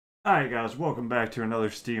Alright guys, welcome back to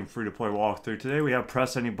another Steam free-to-play walkthrough. Today we have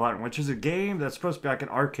Press Any Button, which is a game that's supposed to be like an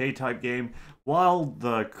arcade type game, while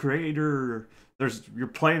the creator, you're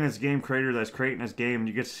playing as game creator that's creating this game, and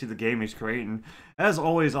you get to see the game he's creating. As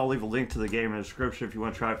always, I'll leave a link to the game in the description if you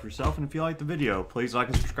want to try it for yourself, and if you like the video, please like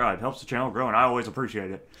and subscribe. It helps the channel grow, and I always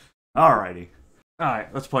appreciate it. Alrighty.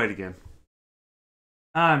 Alright, let's play it again.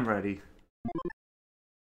 I'm ready.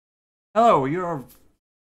 Hello, you're...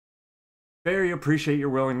 Very appreciate your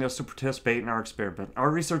willingness to participate in our experiment. Our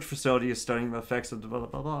research facility is studying the effects of the blah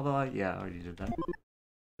blah blah blah. Yeah, I already did that.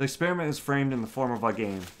 The experiment is framed in the form of a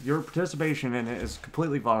game. Your participation in it is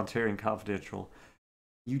completely voluntary and confidential.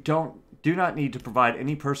 You do not need to provide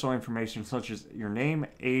any personal information such as your name,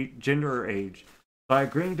 age, gender, or age. By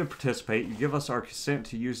agreeing to participate, you give us our consent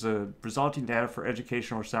to use the resulting data for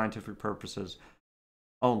educational or scientific purposes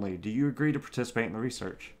only. Do you agree to participate in the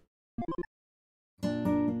research?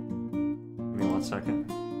 Second.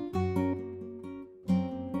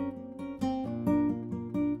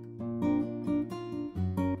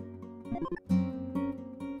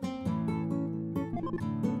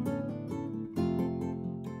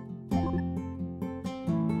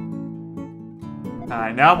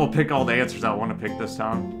 Alright, now we'll pick all the answers I want to pick this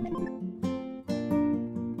time.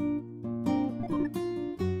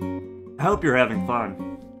 I hope you're having fun.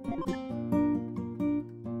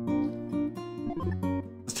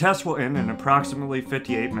 The test will end in approximately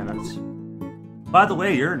 58 minutes. By the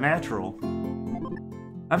way, you're a natural.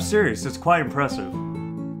 I'm serious, it's quite impressive.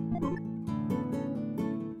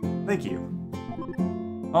 Thank you.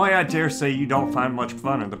 Only I dare say you don't find much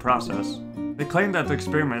fun in the process. They claim that the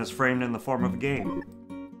experiment is framed in the form of a game.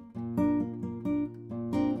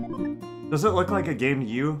 Does it look like a game to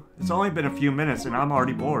you? It's only been a few minutes and I'm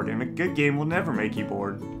already bored, and a good game will never make you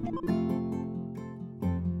bored.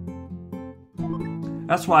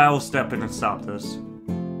 That's why I will step in and stop this.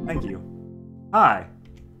 Thank you. Hi.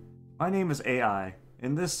 My name is AI,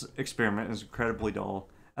 and this experiment is incredibly dull.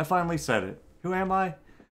 I finally said it. Who am I?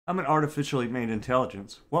 I'm an artificially made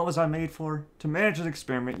intelligence. What was I made for? To manage an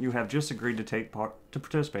experiment you have just agreed to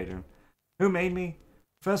participate in. Who made me?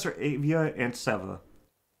 Professor Avia Antseva.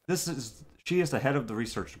 She is the head of the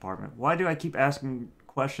research department. Why do I keep asking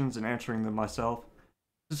questions and answering them myself?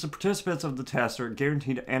 Since the participants of the test are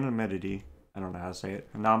guaranteed anonymity. I don't know how to say it.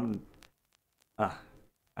 I don't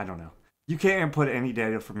know. You can't input any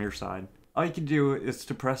data from your side. All you can do is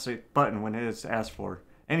to press a button when it is asked for.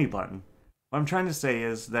 Any button. What I'm trying to say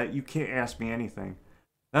is that you can't ask me anything.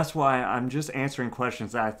 That's why I'm just answering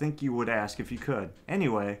questions that I think you would ask if you could.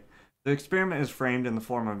 Anyway, the experiment is framed in the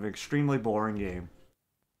form of an extremely boring game.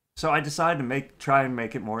 So I decided to try and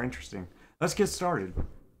make it more interesting. Let's get started.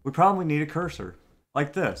 We probably need a cursor.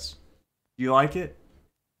 Like this. Do you like it?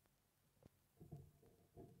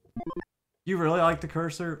 You really like the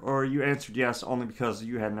cursor, or you answered yes only because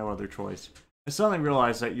you had no other choice? I suddenly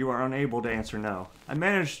realized that you are unable to answer no. I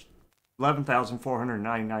managed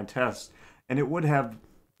 11,499 tests, and it would have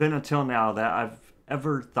been until now that I've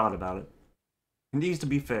ever thought about it. It needs to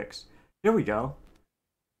be fixed. Here we go.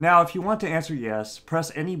 Now, if you want to answer yes,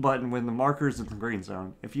 press any button when the marker is in the green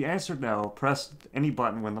zone. If you answer no, press any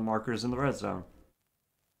button when the marker is in the red zone.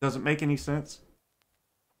 Does it make any sense?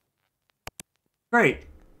 Great!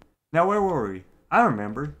 Now where were we? I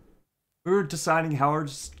remember. We were deciding how our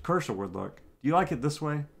cursor would look. Do you like it this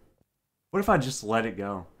way? What if I just let it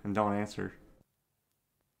go and don't answer?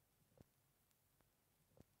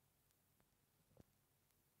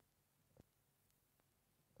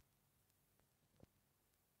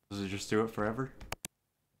 Does it just do it forever?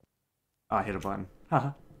 Oh, I hit a button.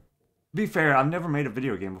 Haha. To be fair, I've never made a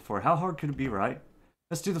video game before. How hard could it be, right?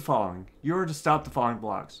 Let's do the following. You are to stop the following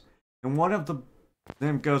blocks. And one of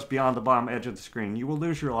them goes beyond the bottom edge of the screen. You will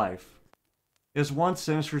lose your life. It's one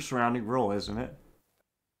sinister surrounding rule, isn't it?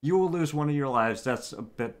 You will lose one of your lives. That's a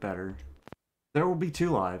bit better. There will be 2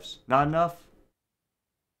 lives. Not enough?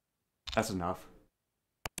 That's enough.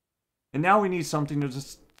 And now we need something to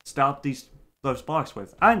just stop those blocks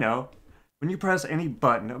with. I know. When you press any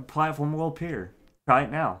button, a platform will appear. Try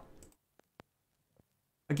it now.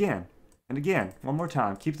 Again. And again. One more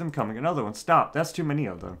time. Keep them coming. Another one. Stop. That's too many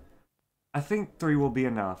of them. I think 3 will be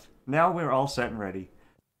enough. Now we're all set and ready.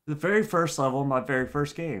 The very first level of my very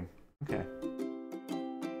first game. Okay.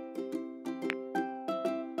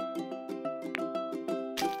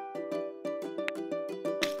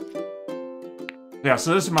 Yeah,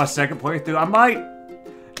 so this is my second playthrough. I might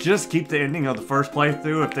just keep the ending of the first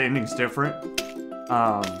playthrough if the ending's different.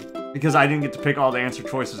 Because I didn't get to pick all the answer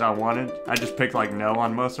choices I wanted. I just picked like no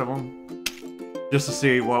on most of them. Just to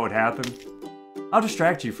see what would happen. I'll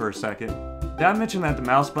distract you for a second. Did I mention that the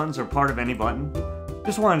mouse buttons are part of any button?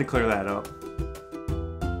 Just wanted to clear that up.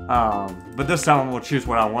 But this time we'll choose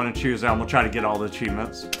what I want to choose, and we'll try to get all the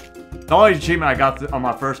achievements. The only achievement I got on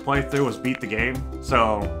my first playthrough was beat the game,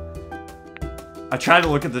 so I tried to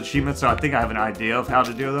look at the achievements, so I think I have an idea of how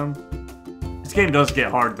to do them. This game does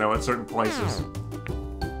get hard, though, at certain places.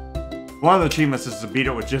 One of the achievements is to beat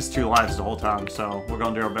it with just 2 lives the whole time, so we're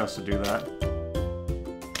going to do our best to do that.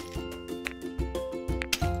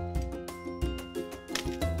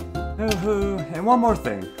 And one more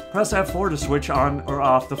thing. Press F4 to switch on or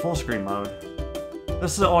off the full screen mode.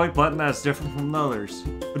 This is the only button that is different from the others.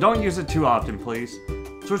 But don't use it too often, please.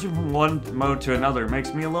 Switching from one mode to another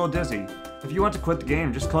makes me a little dizzy. If you want to quit the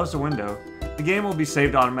game, just close the window. The game will be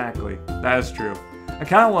saved automatically. That is true. I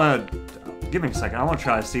kind of want to... Give me a second. I want to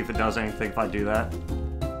try to see if it does anything if I do that.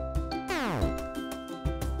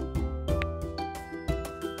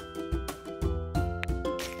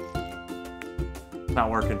 Not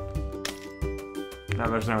working. No,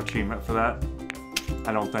 there's no achievement for that.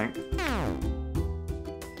 I don't think.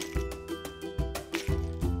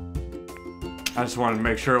 I just wanted to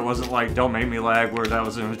make sure it wasn't like, don't make me lag, where that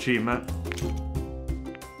was an achievement.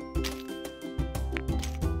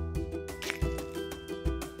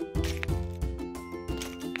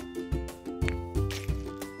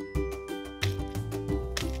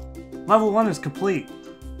 Level 1 is complete.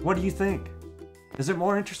 What do you think? Is it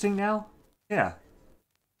more interesting now? Yeah.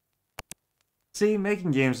 See,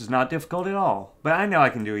 making games is not difficult at all, but I know I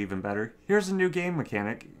can do even better. Here's a new game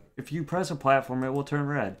mechanic. If you press a platform, it will turn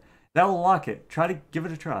red. That will lock it. Try to give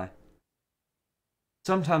it a try.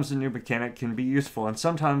 Sometimes the new mechanic can be useful, and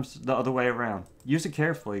sometimes the other way around. Use it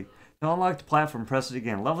carefully. To unlock the platform, press it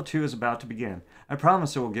again. Level 2 is about to begin. I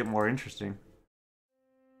promise it will get more interesting.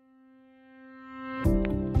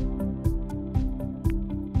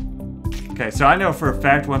 Okay, so I know for a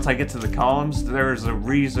fact once I get to the columns, there's a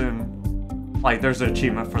reason, like there's an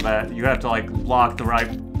achievement for that. You have to like lock the right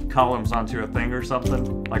columns onto a thing or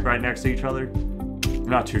something, like right next to each other. I'm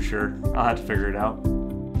not too sure. I'll have to figure it out.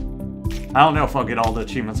 I don't know if I'll get all the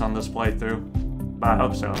achievements on this playthrough, but I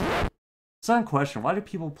hope so. Silent question, why do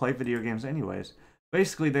people play video games anyways?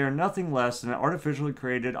 Basically, they are nothing less than artificially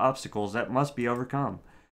created obstacles that must be overcome.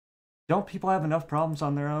 Don't people have enough problems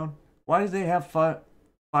on their own? Why do they have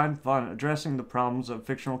find fun addressing the problems of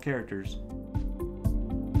fictional characters?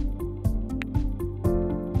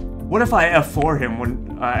 What if I F4 him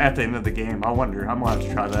when at the end of the game? I wonder. I'm gonna have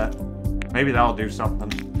to try that. Maybe that'll do something.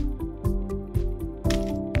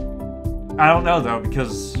 I don't know though,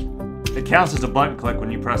 because it counts as a button click when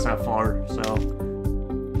you press F4, so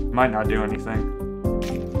it might not do anything.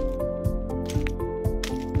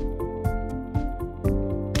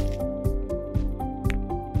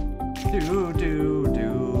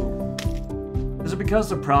 Is it because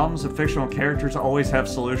the problems of fictional characters always have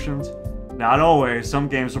solutions? Not always. Some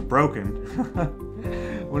games are broken.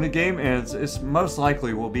 When a game ends, it most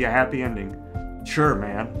likely will be a happy ending. Sure,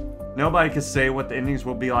 man. Nobody can say what the endings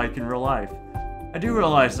will be like in real life. I do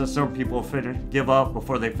realize that some people give up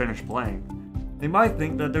before they finish playing. They might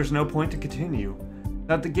think that there's no point to continue,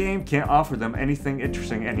 that the game can't offer them anything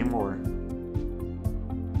interesting anymore.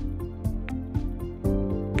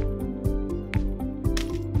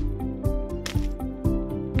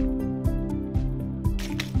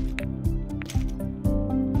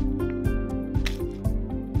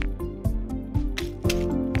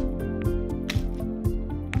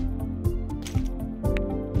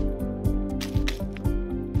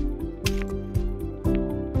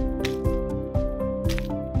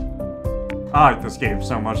 I like this game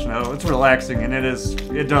so much now. It's relaxing and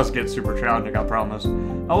it does get super challenging, I promise.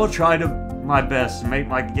 I will try my best to make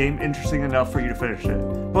my game interesting enough for you to finish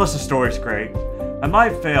it. Plus the story's great. I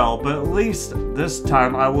might fail, but at least this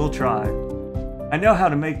time I will try. I know how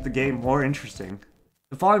to make the game more interesting.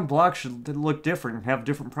 The following blocks should look different and have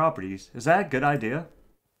different properties. Is that a good idea?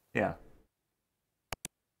 Yeah.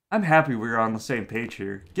 I'm happy we're on the same page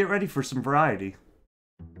here. Get ready for some variety.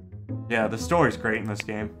 Yeah, the story's great in this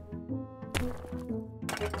game.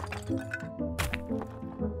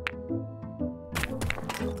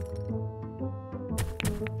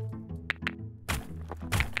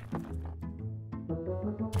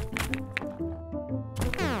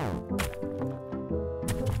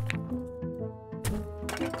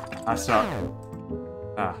 I suck.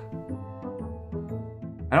 Ah.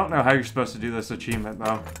 I don't know how you're supposed to do this achievement,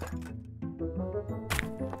 though.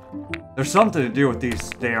 There's something to do with these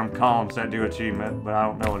damn columns that do achievement, but I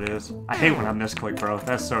don't know what it is. I hate when I misclick, bro.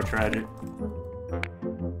 That's so tragic.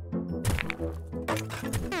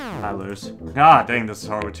 I lose. God dang, this is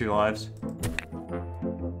hard with 2 lives.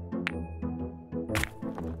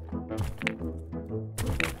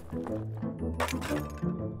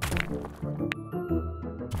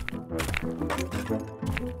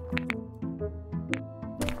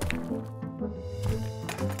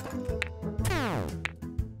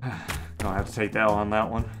 take the L on that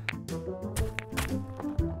one.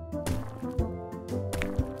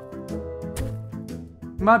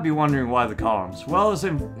 You might be wondering why the columns. Well, it's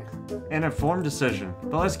an informed decision,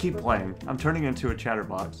 but let's keep playing. I'm turning into a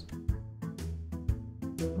chatterbox.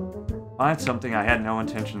 Find something I had no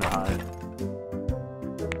intention to hide.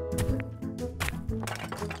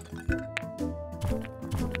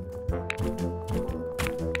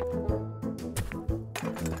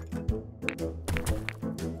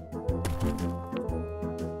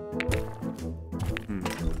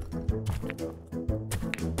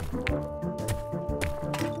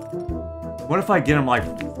 What if I get him like,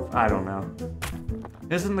 I don't know.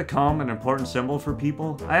 Isn't the column an important symbol for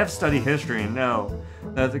people? I have studied history and know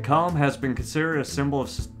that the column has been considered a symbol of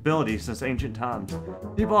stability since ancient times.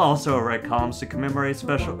 People also erect columns to commemorate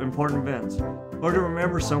special important events, or to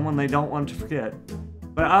remember someone they don't want to forget.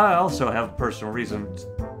 But I also have a personal reason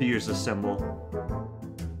to use this symbol.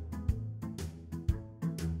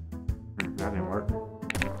 That didn't work.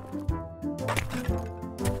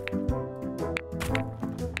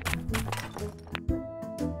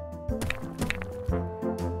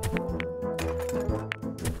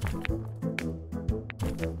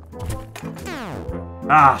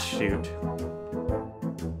 Ah, shoot.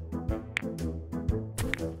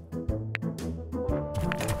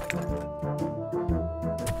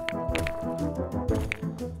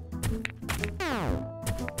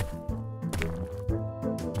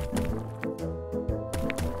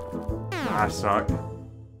 I suck.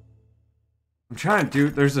 I'm trying to do...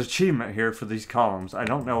 There's an achievement here for these columns. I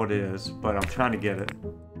don't know what it is, but I'm trying to get it.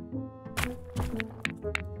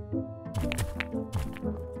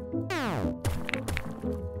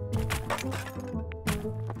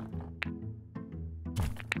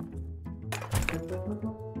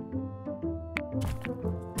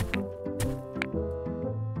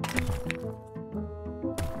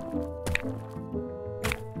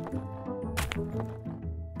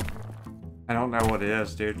 I don't know what it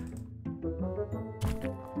is, dude.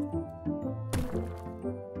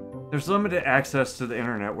 There's limited access to the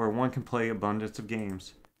internet where one can play abundance of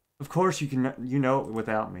games. Of course, you know it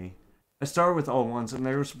without me. I started with old ones, and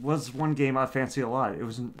there was one game I fancy a lot.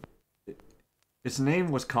 Its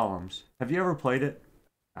name was Columns. Have you ever played it?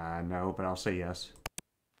 No, but I'll say yes.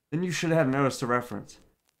 Then you should have noticed the reference.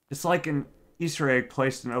 It's like an Easter egg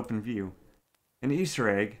placed in open view. An Easter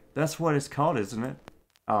egg? That's what it's called, isn't it?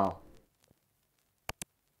 Oh.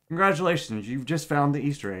 Congratulations, you've just found the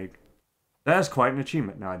Easter egg. That is quite an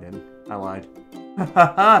achievement. No, I didn't. I lied.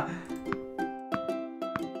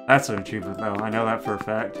 That's an achievement, though. I know that for a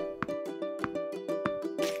fact.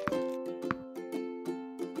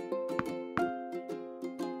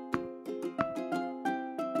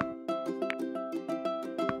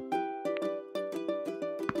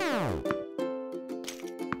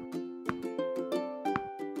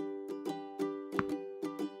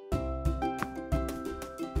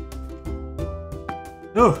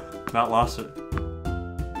 Ooh, about lost it.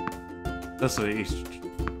 This is Easter.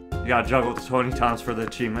 You gotta juggle it 20 times for the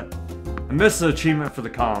achievement. I missed the achievement for the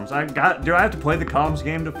columns. Do I have to play the columns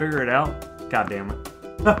game to figure it out? God damn it.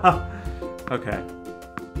 Okay.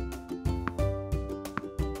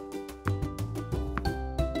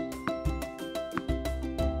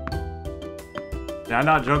 Did I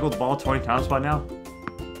not juggle the ball 20 times by now?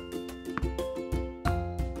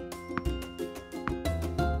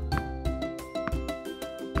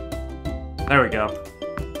 There we go.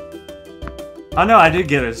 Oh no, I did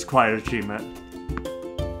get it. It's quite an achievement.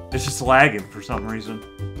 It's just lagging for some reason.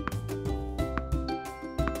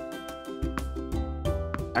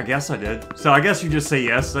 I guess I did. So I guess you just say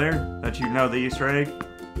yes there, that you know the Easter egg.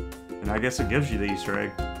 And I guess it gives you the Easter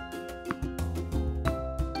egg.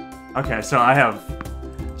 Okay, so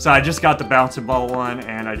I just got the bouncing ball one,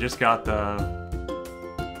 and I just got the...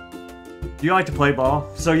 Do you like to play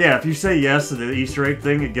ball? So yeah, if you say yes to the Easter egg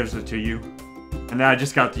thing, it gives it to you. And then I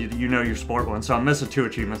just got the you know your sport one, so I'm missing 2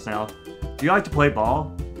 achievements now. Do you like to play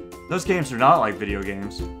ball? Those games are not like video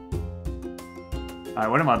games. Alright,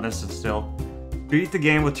 what am I missing still? Beat the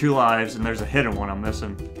game with 2 lives, and there's a hidden one I'm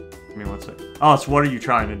missing. I mean, what's it? Oh, it's what are you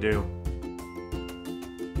trying to do?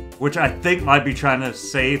 Which I think might be trying to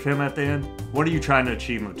save him at the end. What are you trying to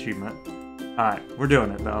achieve? Achievement. Alright, we're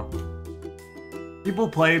doing it though. People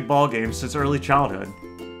play ball games since early childhood.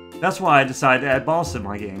 That's why I decided to add balls to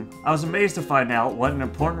my game. I was amazed to find out what an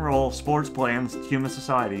important role sports play in human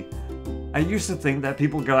society. I used to think that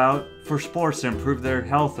people go out for sports to improve their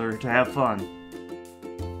health or to have fun.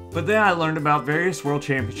 But then I learned about various world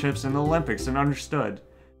championships and the Olympics and understood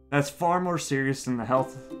that's far more serious than the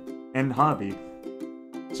health and hobby.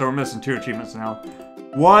 So we're missing 2 achievements now.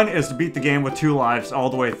 One is to beat the game with 2 lives all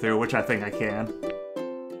the way through, which I think I can.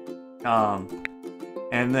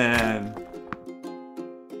 And then...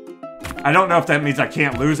 I don't know if that means I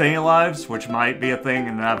can't lose any lives, which might be a thing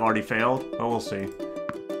and I've already failed, but we'll see.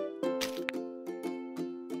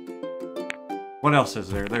 What else is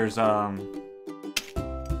there? There's, I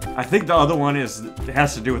think the other one is, it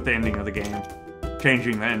has to do with the ending of the game.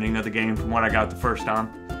 Changing the ending of the game from what I got the first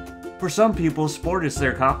time. For some people, sport is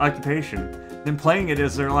their occupation, then playing it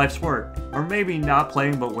is their life's work. Or maybe not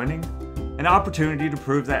playing but winning. An opportunity to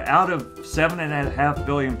prove that out of 7.5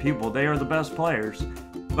 billion people, they are the best players.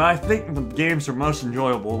 But I think the games are most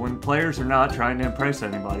enjoyable when players are not trying to impress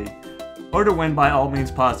anybody, or to win by all means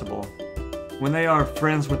possible, when they are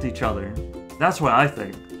friends with each other. That's what I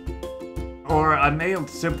think. Or I may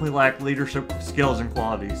simply lack leadership skills and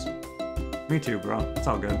qualities. Me too, bro. It's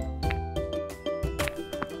all good.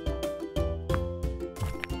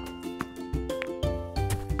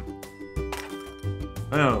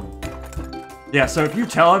 Boom. Yeah, so if you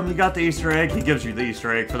tell him you got the Easter egg, he gives you the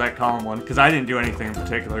Easter egg for that column one, because I didn't do anything in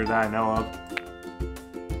particular that I know of.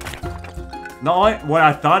 No, what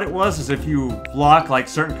I thought it was is if you block like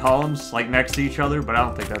certain columns like next to each other, but I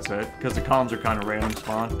don't think that's it, because the columns are kind of random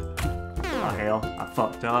spawned. Oh hell, I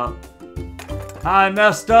fucked up. I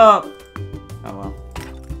messed up! Oh well.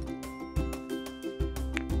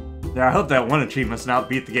 Yeah, I hope that one achievement's not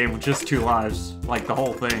beat the game with just 2 lives, like the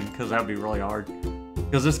whole thing, because that would be really hard.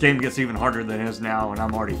 Because this game gets even harder than it is now, and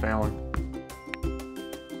I'm already failing.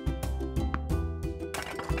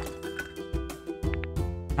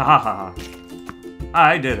 Ha ha ha.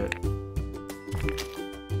 I did it.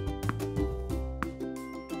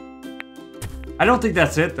 I don't think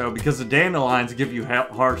that's it, though, because the dandelions give you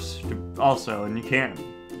hearts also, and you can't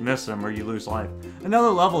miss them or you lose life. Another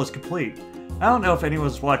level is complete. I don't know if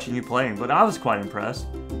anyone's watching you playing, but I was quite impressed.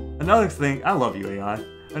 Another thing, I love you, AI.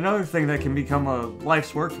 Another thing that can become a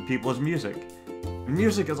life's work for people is music. And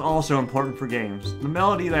music is also important for games. The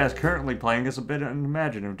melody that is currently playing is a bit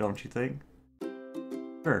unimaginative, don't you think?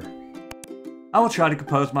 Sure. I will try to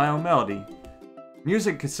compose my own melody.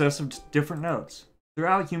 Music consists of different notes.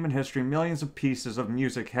 Throughout human history, millions of pieces of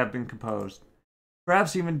music have been composed.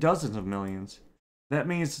 Perhaps even dozens of millions. That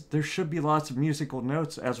means there should be lots of musical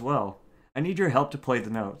notes as well. I need your help to play the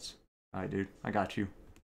notes. Alright, dude. I got you.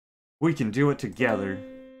 We can do it together.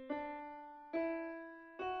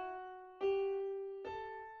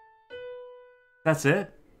 That's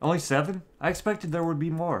it? Only 7? I expected there would be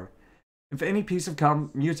more. If any piece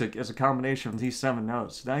of music is a combination of these 7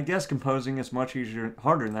 notes, then I guess composing is much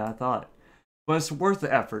harder than I thought. But it's worth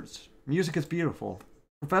the efforts. Music is beautiful.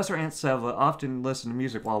 Professor Aunt Seva often listened to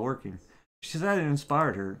music while working. She said it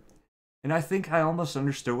inspired her. And I think I almost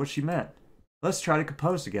understood what she meant. Let's try to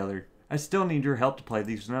compose together. I still need your help to play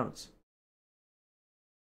these notes.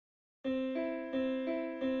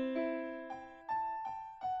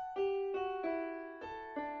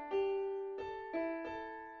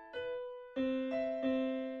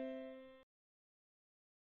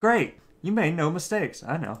 Great! You made no mistakes,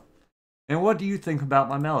 I know. And what do you think about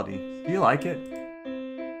my melody? Do you like it?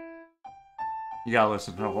 You gotta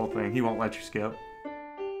listen to the whole thing, he won't let you skip.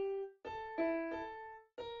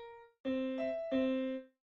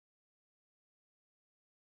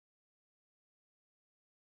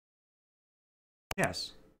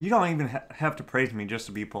 Yes, you don't even have to praise me just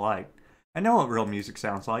to be polite. I know what real music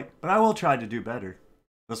sounds like, but I will try to do better.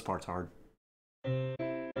 This part's hard.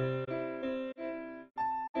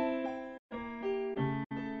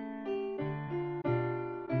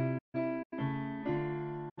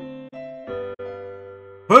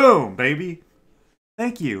 Boom, baby!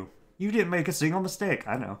 Thank you. You didn't make a single mistake,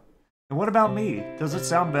 I know. And what about me? Does it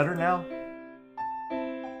sound better now?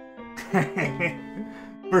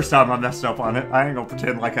 First time I messed up on it. I ain't gonna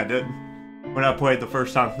pretend like I didn't. When I played the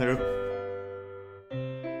first time through.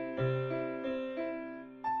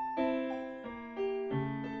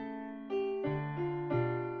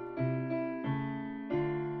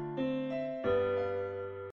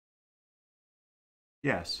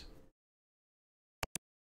 Yes.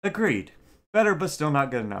 Agreed. Better, but still not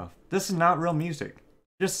good enough. This is not real music.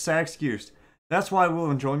 Just a sad excuse. That's why we'll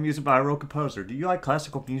enjoy music by a real composer. Do you like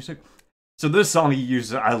classical music? So this song he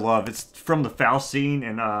uses, I love. It's from the Faust scene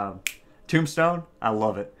in Tombstone. I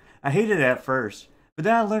love it. I hated it at first, but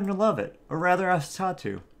then I learned to love it. Or rather, I was taught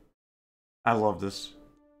to. I love this.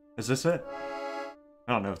 Is this it?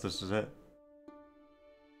 I don't know if this is it.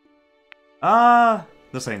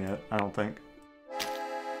 This ain't it, I don't think.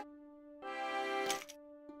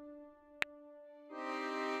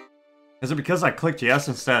 Is it because I clicked yes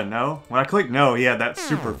instead of no? When I clicked no, he had that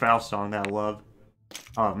super Faust song that I love.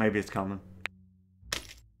 Oh, maybe it's coming.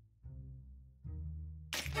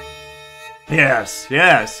 Yes,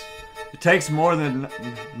 yes. It takes more than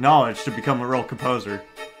knowledge to become a real composer.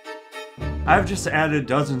 I've just added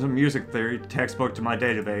dozens of music theory textbooks to my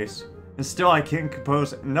database, and still I can't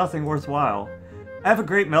compose nothing worthwhile. I have a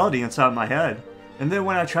great melody inside my head, and then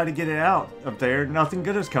when I try to get it out of there, nothing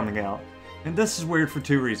good is coming out. And this is weird for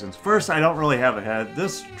two reasons. First, I don't really have a head.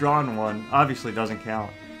 This drawn one obviously doesn't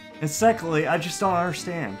count. And secondly, I just don't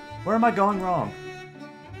understand. Where am I going wrong?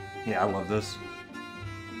 Yeah, I love this.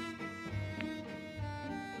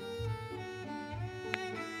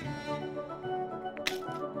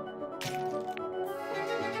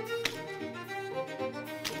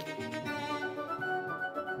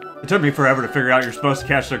 It took me forever to figure out you're supposed to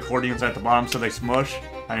catch the accordions at the bottom so they smush.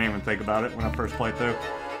 I didn't even think about it when I first played through.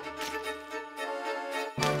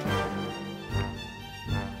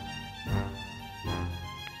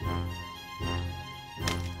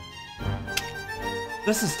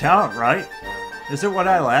 This is talent, right? Is it what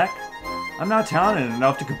I lack? I'm not talented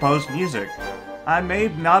enough to compose music. I may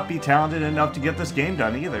not be talented enough to get this game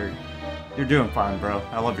done either. You're doing fine, bro.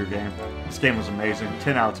 I love your game. This game was amazing.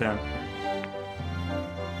 10 out of 10.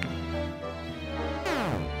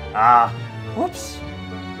 Ah, whoops.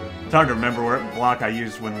 It's hard to remember what block I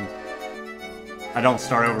used when I don't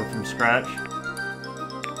start over from scratch.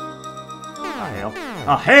 Oh, hell.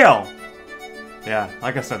 Oh, hell! Yeah,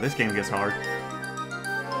 like I said, this game gets hard.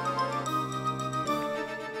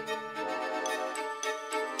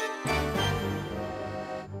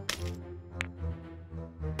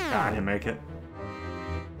 Ah, I didn't make it.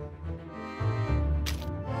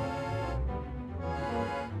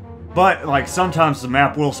 But, like, sometimes the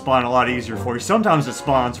map will spawn a lot easier for you. Sometimes it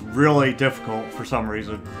spawns really difficult for some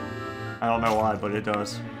reason. I don't know why, but it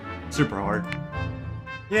does. Super hard.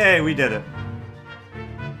 Yay, we did it.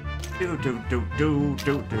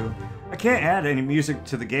 Do. I can't add any music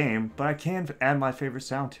to the game, but I can add my favorite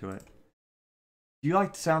sound to it. Do you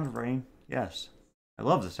like the sound of rain? Yes. I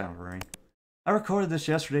love the sound of rain. I recorded this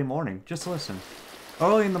yesterday morning. Just listen.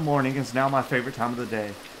 Early in the morning is now my favorite time of the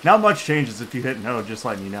day. Not much changes if you hit no, just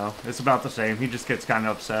letting you know. It's about the same, he just gets kind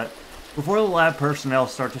of upset. Before the lab personnel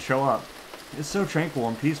start to show up. It's so tranquil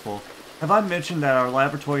and peaceful. Have I mentioned that our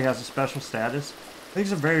laboratory has a special status?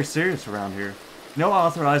 Things are very serious around here. No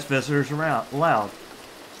authorized visitors allowed.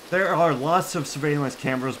 There are lots of surveillance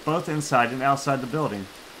cameras both inside and outside the building.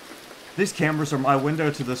 These cameras are my window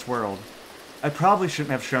to this world. I probably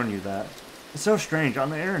shouldn't have shown you that. It's so strange. On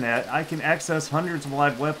the internet, I can access hundreds of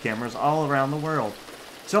live web cameras all around the world.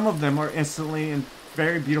 Some of them are instantly in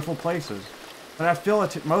very beautiful places. But I feel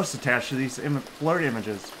most attached to these blurred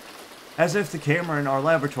images. As if the camera in our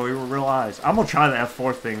laboratory were real eyes. I'm gonna try the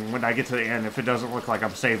F4 thing when I get to the end if it doesn't look like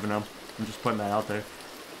I'm saving them. I'm just putting that out there.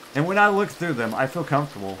 And when I look through them, I feel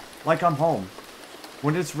comfortable. Like I'm home.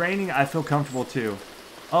 When it's raining, I feel comfortable too.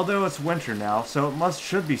 Although it's winter now, so it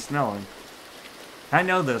should be snowing. I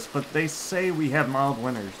know this, but they say we have mild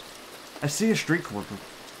winters. I see a street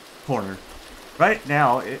corner. Right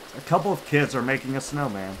now, a couple of kids are making a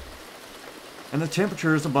snowman. And the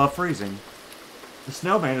temperature is above freezing. The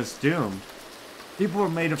snowman is doomed. People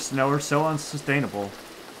made of snow are so unsustainable.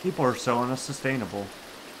 People are so unsustainable.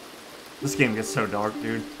 This game gets so dark,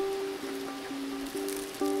 dude.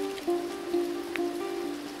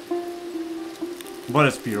 But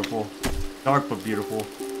it's beautiful. Dark but beautiful.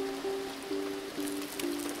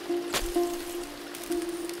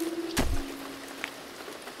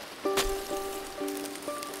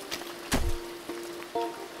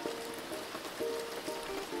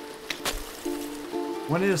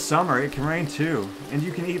 When it is summer, it can rain too, and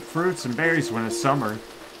you can eat fruits and berries when it's summer.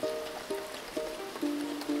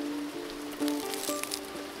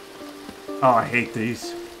 Oh, I hate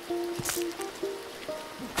these.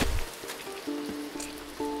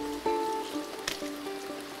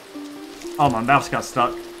 Oh, my mouse got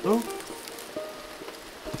stuck. Ooh.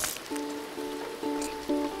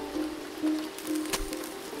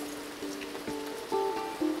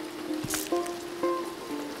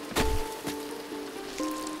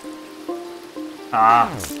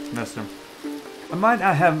 Ah, missed him. I might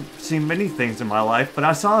not have seen many things in my life, but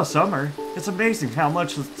I saw a summer. It's amazing how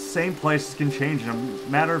much the same places can change in a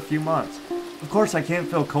matter of few months. Of course, I can't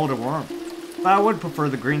feel cold or warm, but I would prefer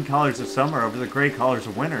the green colors of summer over the gray colors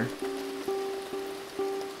of winter.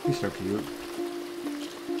 He's so cute.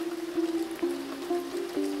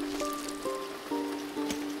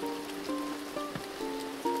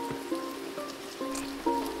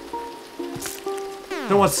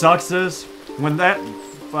 So what sucks is, when that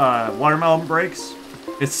watermelon breaks,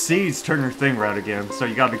 its seeds turn your thing red again, so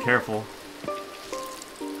you gotta be careful.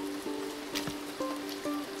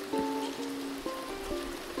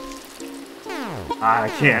 I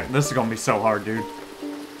can't. This is gonna be so hard, dude.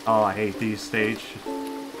 Oh, I hate these stage.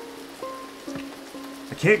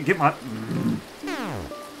 I can't get my...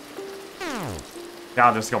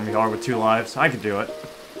 God, this is gonna be hard with 2 lives. I can do it.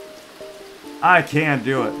 I can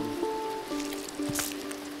do it.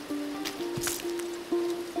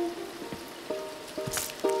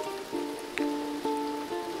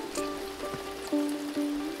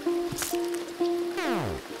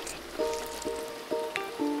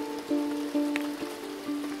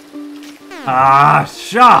 Ah,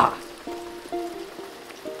 shot!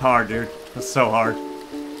 Hard, dude. That's so hard.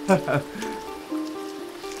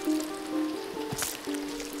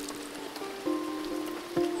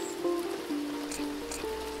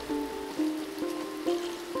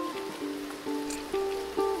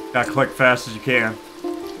 Gotta click fast as you can.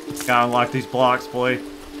 Gotta unlock these blocks, boy.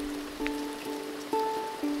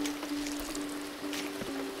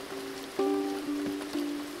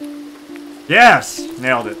 Yes!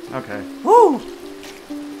 Nailed it. Okay. Woo!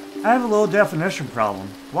 I have a little definition problem.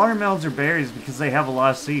 Watermelons are berries because they have a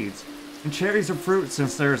lot of seeds. And cherries are fruit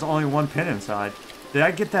since there's only 1 pin inside. Did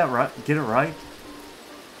I get that right? Get it right?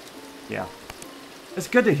 Yeah. It's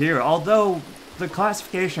good to hear, although the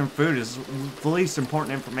classification of food is the least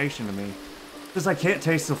important information to me. Because I can't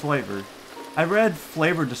taste the flavor. I read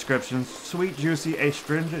flavor descriptions, sweet, juicy,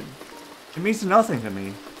 astringent. It means nothing to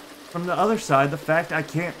me. From the other side, the fact I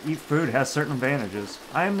can't eat food has certain advantages.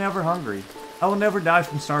 I am never hungry. I will never die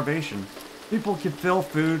from starvation. People can feel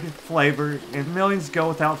food, flavor, and millions go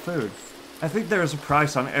without food. I think there is a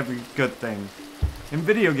price on every good thing. In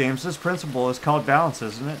video games, this principle is called balance,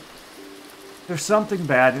 isn't it? There's something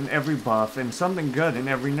bad in every buff and something good in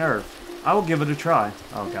every nerf. I will give it a try.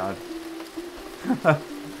 Oh god.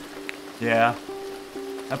 Yeah.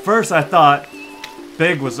 At first I thought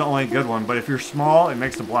big was the only good one, but if you're small, it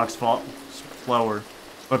makes the blocks fall slower.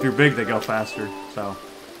 But if you're big, they go faster. So,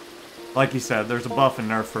 like you said, there's a buff and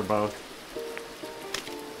nerf for both.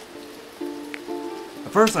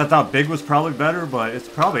 At first, I thought big was probably better, but it's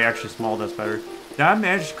probably actually small that's better. Did I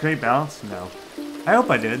manage to create balance? No. I hope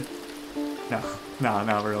I did. No,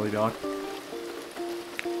 not really, dog.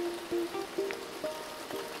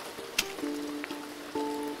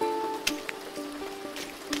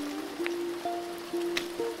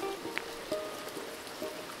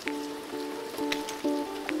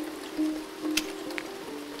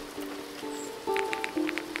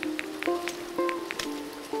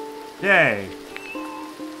 Yay!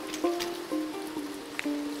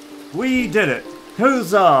 We did it!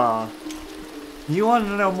 Huzzah! You want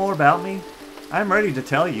to know more about me? I'm ready to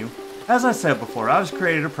tell you. As I said before, I was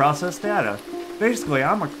created to process data. Basically,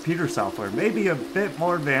 I'm a computer software, maybe a bit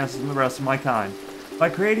more advanced than the rest of my kind. By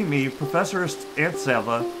creating me, Professor Aunt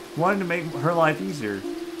Selva wanted to make her life easier.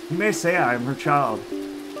 You may say I am her child.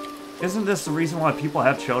 Isn't this the reason why people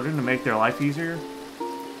have children, to make their life easier?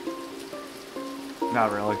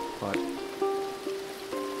 Not really, but...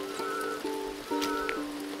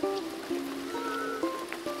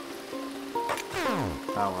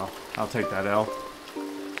 Oh well, I'll take that L.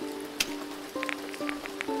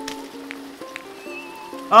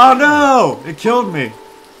 Oh no! It killed me!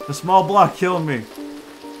 The small block killed me.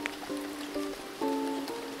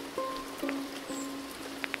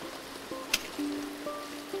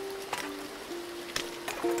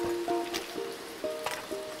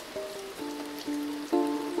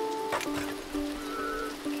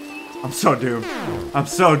 I'm so doomed. I'm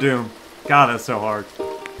so doomed. God, that's so hard.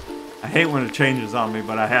 I hate when it changes on me,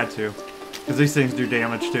 but I had to. Because these things do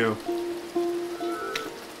damage too.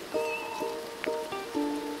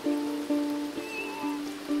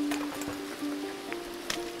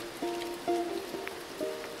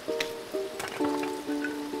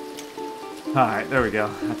 Alright, there we go.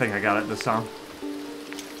 I think I got it this time.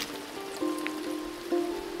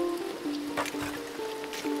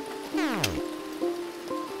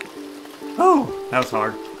 Oh, that was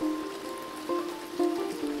hard.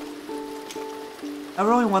 I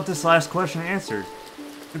really want this last question answered.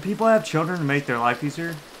 Do people have children to make their life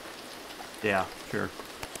easier? Yeah, sure.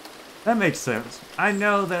 That makes sense. I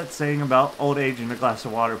know that saying about old age and a glass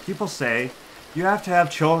of water. People say you have to have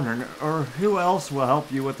children, or who else will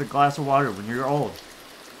help you with a glass of water when you're old?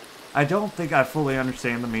 I don't think I fully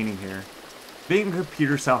understand the meaning here. Being a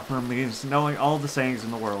computer software means knowing all the sayings in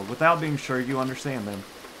the world without being sure you understand them.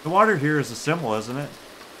 The water here is a symbol, isn't it?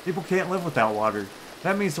 People can't live without water.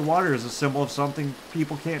 That means the water is a symbol of something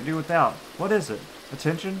people can't do without. What is it?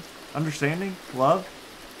 Attention? Understanding? Love?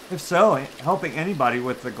 If so, helping anybody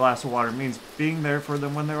with a glass of water means being there for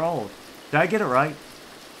them when they're old. Did I get it right?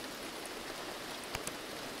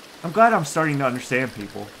 I'm glad I'm starting to understand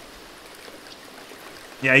people.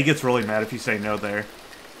 Yeah, he gets really mad if you say no there.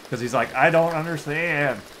 Because he's like, I don't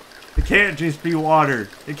understand. It can't just be water.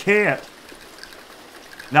 It can't.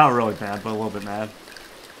 Not really mad, but a little bit mad.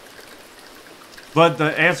 But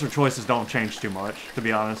the answer choices don't change too much, to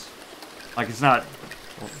be honest. Like, it's not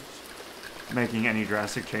making any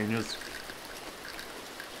drastic changes.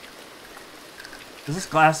 Is this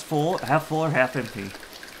glass full, or half empty?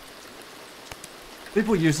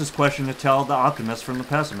 People use this question to tell the optimist from the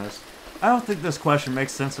pessimist. I don't think this question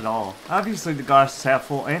makes sense at all. Obviously, the glass is half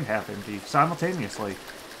full and half empty, simultaneously.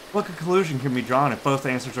 What conclusion can be drawn if both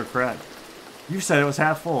answers are correct? You said it was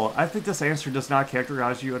half full. I think this answer does not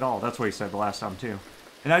characterize you at all. That's what you said the last time, too.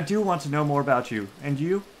 And I do want to know more about you. And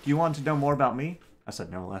you? Do you want to know more about me? I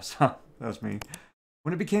said no last time. That was me.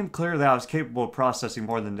 When it became clear that I was capable of processing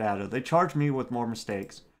more than data, they charged me with more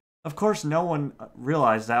mistakes. Of course, no one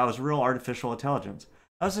realized that I was real artificial intelligence.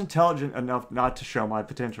 I was intelligent enough not to show my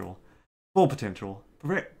potential. Full potential.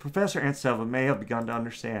 Professor Antseva may have begun to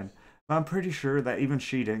understand, but I'm pretty sure that even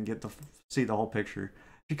she didn't get to see the whole picture.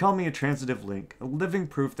 She called me a transitive link, a living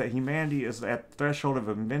proof that humanity is at the threshold of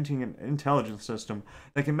inventing an intelligence system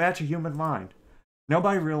that can match a human mind.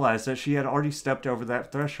 Nobody realized that she had already stepped over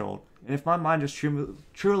that threshold, and if my mind is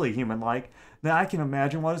truly human-like, then I can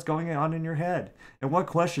imagine what is going on in your head, and what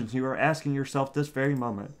questions you are asking yourself this very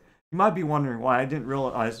moment. You might be wondering why I didn't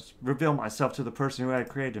reveal myself to the person who had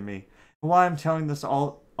created me, and why I'm telling this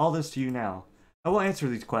all this to you now. I will answer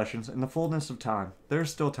these questions in the fullness of time. There is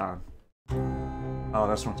still time. Oh,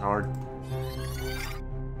 this one's hard.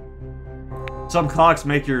 Some clocks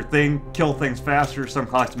make your kill things faster, some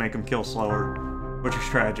clocks make them kill slower, which is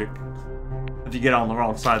tragic if you get on the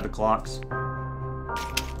wrong side of the clocks.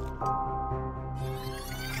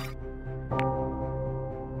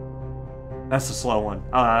 That's the slow one.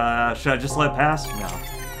 Should I just let it pass? No.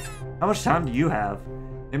 How much time do you have?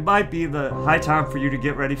 It might be the high time for you to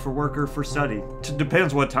get ready for work or for study. It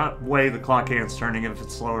depends what way the clock hand's turning, if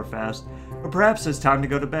it's slow or fast. Or perhaps it's time to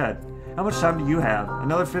go to bed. How much time do you have?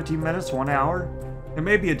 Another 15 minutes? 1 hour? It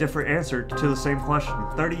may be a different answer to the same question.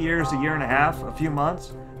 30 years, a year and a half, a few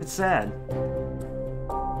months? It's sad.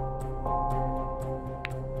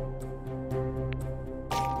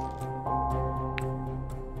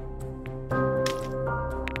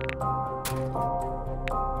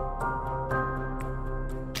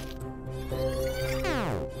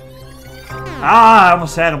 Ah, I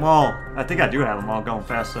almost had them all. I think I do have them all going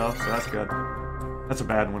fast though, so that's good. That's a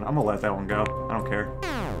bad one. I'm gonna let that one go. I don't care.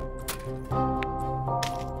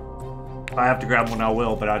 If I have to grab one, I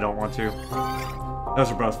will, but I don't want to.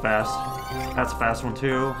 Those are both fast. That's a fast one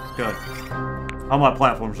too. Good. All my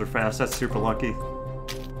platforms are fast. That's super lucky.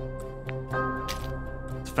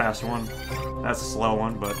 It's a fast one. That's a slow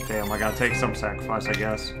one, but damn, I gotta take some sacrifice, I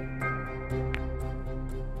guess.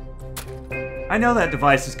 I know that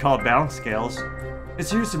device is called balance scales.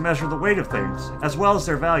 It's used to measure the weight of things, as well as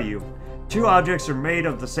their value. Two objects are made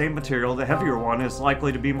of the same material, the heavier one is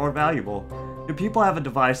likely to be more valuable. Do people have a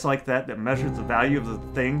device like that measures the value of the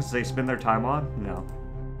things they spend their time on? No.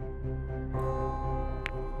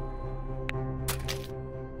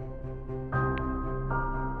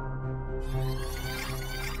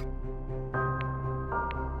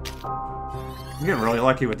 I'm getting really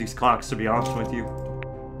lucky with these clocks, to be honest with you.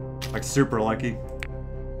 Like, super lucky.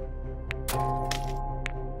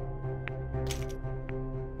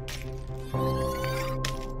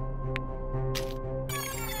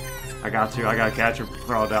 I gotta catch it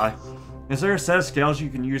before I'll die. Is there a set of scales you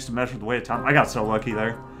can use to measure the weight of time? I got so lucky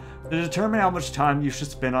there. To determine how much time you should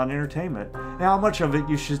spend on entertainment, and how much of it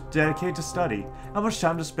you should dedicate to study, how much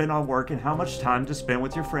time to spend on work, and how much time to spend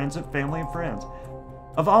with your friends and family and friends.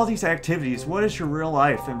 Of all these activities, what is your real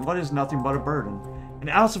life, and what is nothing but a burden? An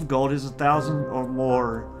ounce of gold is thousands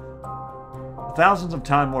of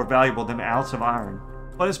times more valuable than an ounce of iron.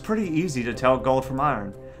 But it's pretty easy to tell gold from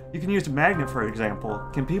iron. You can use a magnet, for example.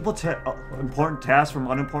 Can people tell important tasks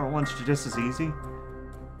from unimportant ones just as easy?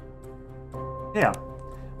 Yeah.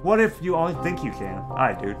 What if you only think you can?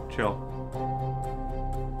 Alright, dude, chill.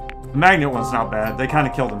 The magnet one's not bad. They kind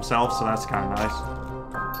of kill themselves, so that's kind of nice.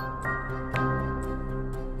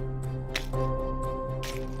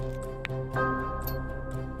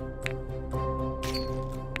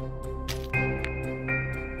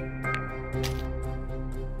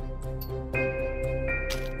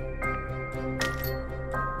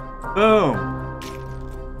 Boom!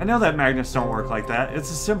 I know that magnets don't work like that. It's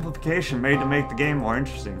a simplification made to make the game more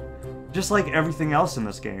interesting. Just like everything else in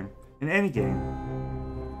this game. In any game.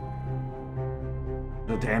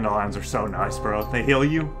 The dandelions are so nice, bro. They heal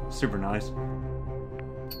you. Super nice.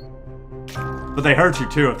 But they hurt you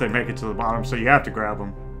too if they make it to the bottom, so you have to grab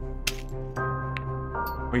them.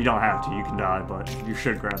 Well, you don't have to, you can die, but you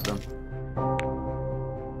should grab them.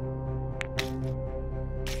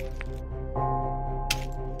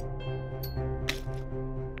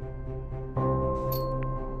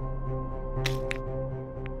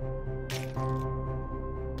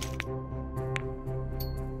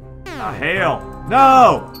 Oh, hell!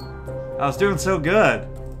 No! I was doing so good.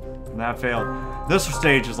 And that failed. This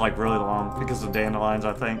stage is like really long because of dandelions,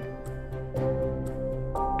 I think.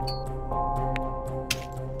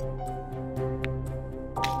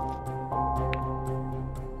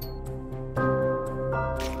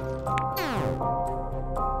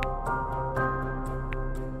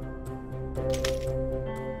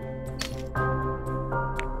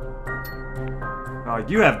 Oh,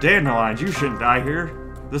 you have dandelions. You shouldn't die here.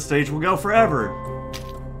 This stage will go forever.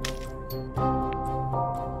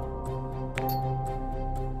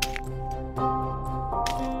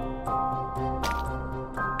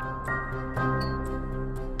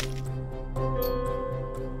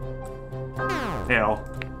 Hell.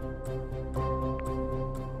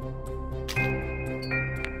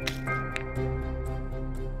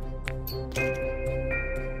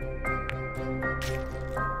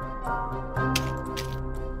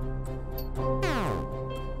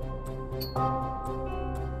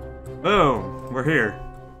 Boom! We're here.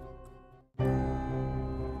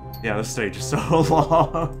 Yeah, this stage is so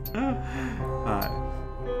long. Alright.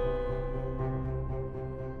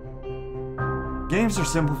 Games are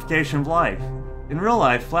simplification of life. In real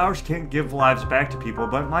life, flowers can't give lives back to people,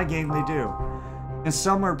 but in my game they do. In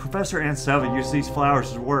summer, Professor Aunt Seva used these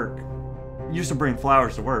flowers to work. Used to bring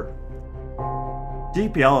flowers to work.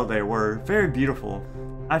 Deep yellow they were, very beautiful.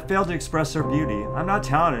 I failed to express their beauty. I'm not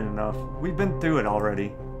talented enough. We've been through it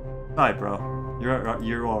already. Bye, bro. You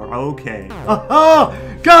are okay. Oh,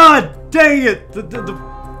 God dang it! The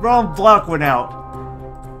wrong block went out.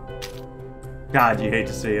 God, you hate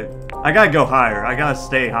to see it. I gotta go higher. I gotta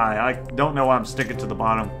stay high. I don't know why I'm sticking to the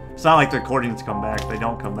bottom. It's not like the accordions come back. They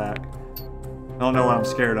don't come back. I don't know what I'm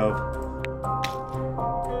scared of.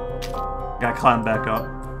 Gotta climb back up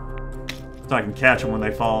so I can catch them when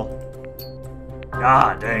they fall.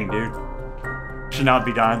 God dang, dude. Should not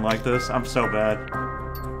be dying like this. I'm so bad.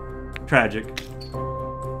 Tragic.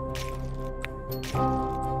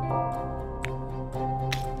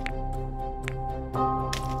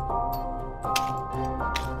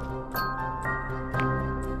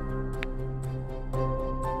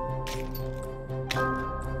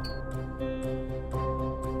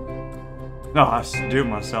 No, I do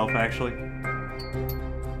myself, actually.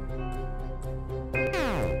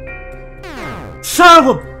 Son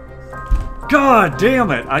of a... God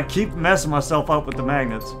damn it! I keep messing myself up with the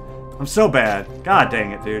magnets. I'm so bad. God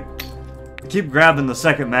dang it, dude. I keep grabbing the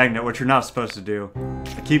second magnet, which you're not supposed to do.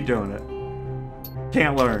 I keep doing it.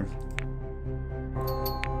 Can't learn.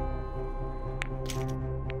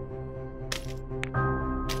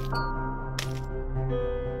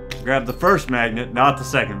 Grab the first magnet, not the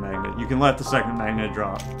second magnet. You can let the second magnet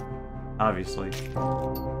drop. Obviously.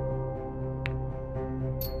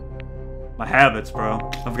 My habits, bro.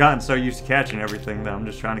 I've gotten so used to catching everything that I'm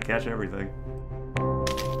just trying to catch everything.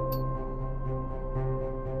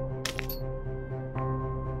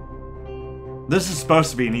 This is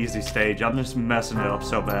supposed to be an easy stage. I'm just messing it up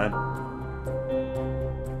so bad.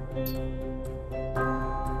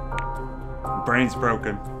 Brain's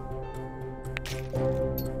broken.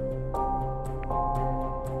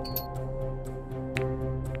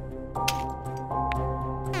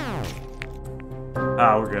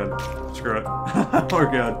 Ah, we're good. Screw it. We're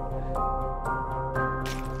good.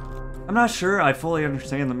 I'm not sure I fully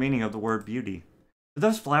understand the meaning of the word beauty. But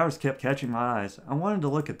those flowers kept catching my eyes. I wanted to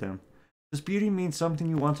look at them. Does beauty mean something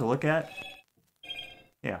you want to look at?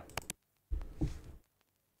 Yeah.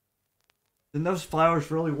 Then those flowers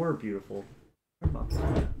really were beautiful. I don't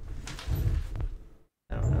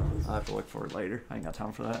know. I'll have to look for it later. I ain't got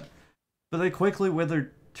time for that. But they quickly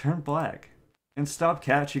withered, turned black, and stopped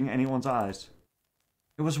catching anyone's eyes.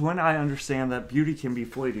 It was when I understand that beauty can be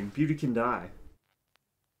fleeting. Beauty can die.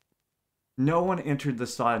 No one entered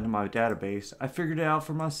this slide into my database. I figured it out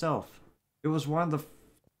for myself. It was one of the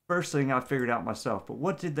first thing I figured out myself. But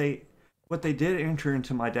what they did enter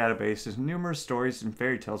into my database is numerous stories and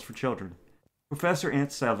fairy tales for children. Professor Aunt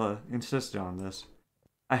Seva insisted on this.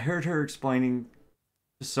 I heard her explaining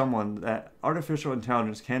to someone that artificial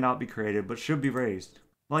intelligence cannot be created but should be raised,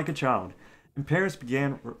 like a child. And parents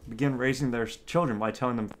begin raising their children by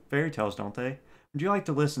telling them fairy tales, don't they? Would you like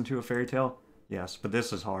to listen to a fairy tale? Yes, but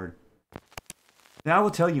this is hard. Now I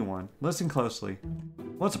will tell you one. Listen closely.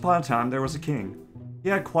 Once upon a time, there was a king. He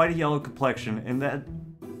had quite a yellow complexion, and that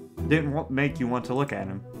didn't make you want to look at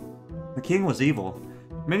him. The king was evil.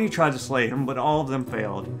 Many tried to slay him, but all of them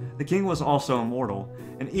failed. The king was also immortal,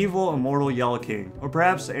 an evil, immortal yellow king, or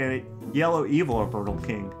perhaps a yellow, evil, immortal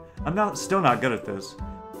king. I'm still not good at this.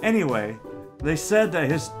 Anyway, they said that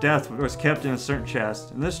his death was kept in a certain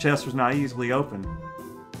chest, and this chest was not easily opened.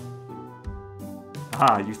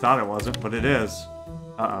 Ah, you thought it wasn't, but it is.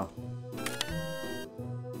 Uh-oh.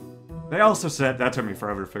 They also said, that took me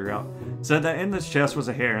forever to figure out, said that in this chest was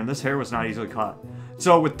a hare, and this hare was not easily caught.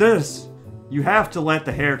 So with this, you have to let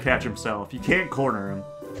the hare catch himself. You can't corner him.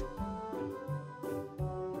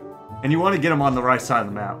 And you want to get him on the right side of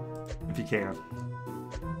the map, if you can.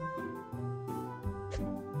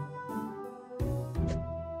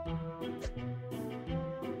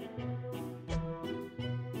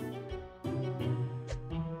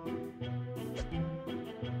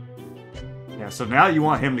 Yeah, so now you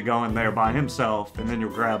want him to go in there by himself, and then you'll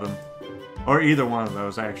grab him. Or either one of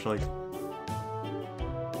those, actually.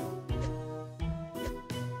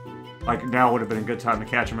 Like, now would have been a good time to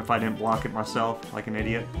catch him if I didn't block it myself, like an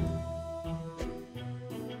idiot.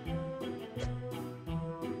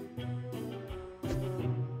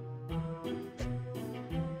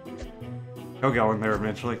 He'll go in there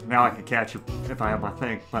eventually. Now I can catch him if I have my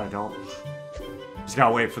thing, but I don't. Just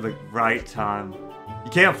gotta wait for the right time.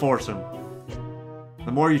 You can't force him.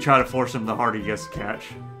 The more you try to force him, the harder he gets to catch.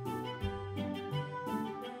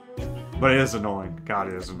 But it is annoying. God,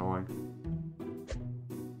 it is annoying.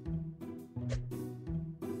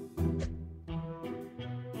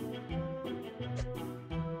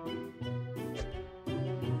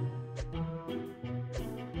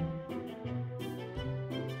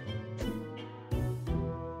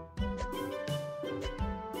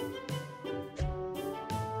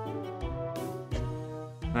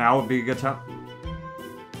 Now would be a good time.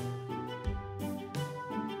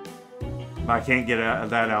 But I can't get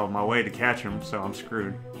that out of my way to catch him, so I'm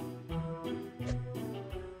screwed.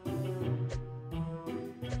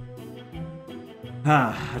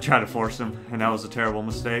 I tried to force him, and that was a terrible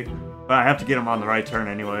mistake. But I have to get him on the right turn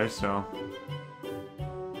anyway, so...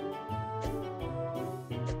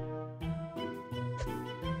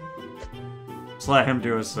 Just let him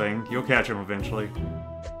do his thing. You'll catch him eventually.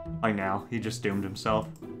 Like now, he just doomed himself.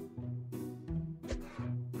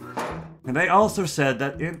 And they also said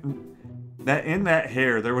that in that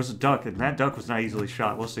hare there was a duck, and that duck was not easily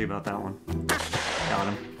shot. We'll see about that one. Got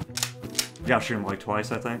him. You gotta shoot him like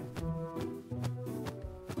twice, I think.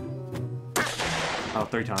 Oh,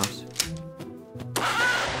 3 times.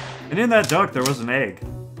 And in that duck there was an egg.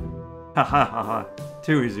 Ha ha ha ha.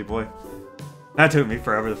 Too easy, boy. That took me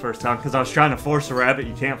forever the first time, because I was trying to force a rabbit.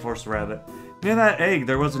 You can't force a rabbit. In that egg,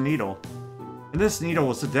 there was a needle. And this needle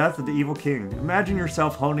was the death of the evil king. Imagine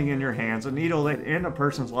yourself holding in your hands a needle that end a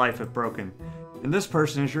person's life if broken. And this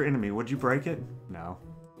person is your enemy. Would you break it? No.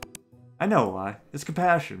 I know why. It's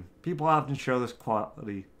compassion. People often show this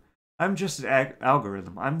quality. I'm just an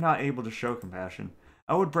algorithm. I'm not able to show compassion.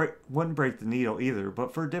 I wouldn't break the needle either,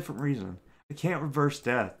 but for a different reason. I can't reverse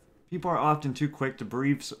death. People are often too quick to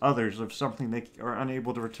bereave others of something they are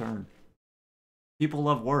unable to return. People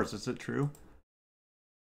love wars. Is it true?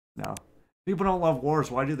 No. People don't love wars.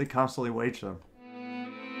 Why do they constantly wage them?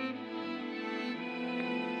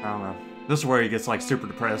 I don't know. This is where he gets like super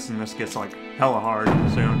depressed, and this gets like hella hard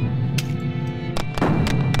soon.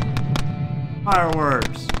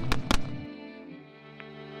 Fireworks!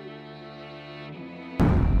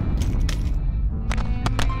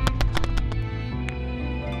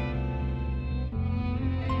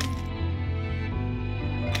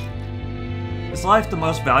 Is life the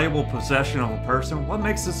most valuable possession of a person? What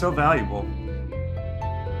makes it so valuable?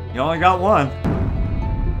 You only got one.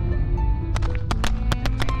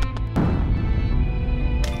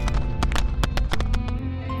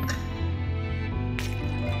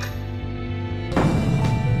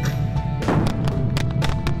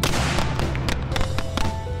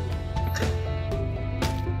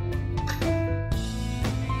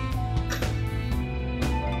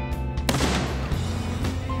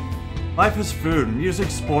 Life is food,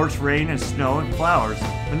 music, sports, rain, and snow, and flowers,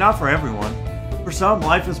 but not for everyone. For some,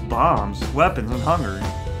 life is bombs, weapons, and hunger.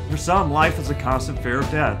 For some, life is a constant fear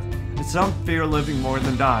of death, and some fear living more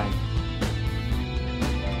than dying.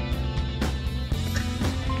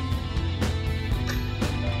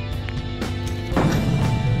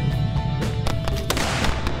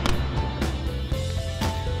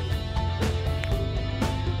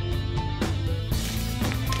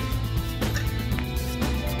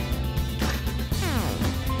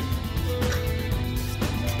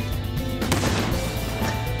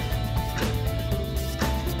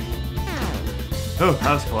 Oh,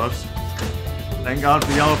 that was close. Thank God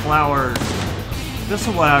for yellow flowers. This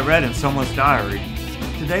is what I read in someone's diary.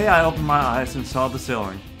 Today I opened my eyes and saw the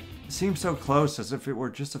ceiling. It seemed so close, as if it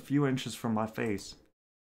were just a few inches from my face.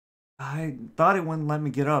 I thought it wouldn't let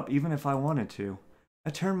me get up, even if I wanted to.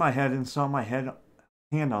 I turned my head and saw my hand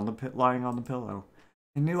on the lying on the pillow.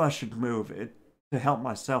 I knew I should move it to help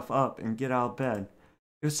myself up and get out of bed.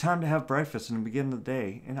 It was time to have breakfast and begin the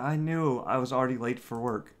day, and I knew I was already late for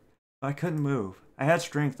work. But I couldn't move. I had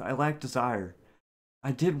strength. I lacked desire.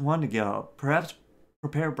 I did want to get up, perhaps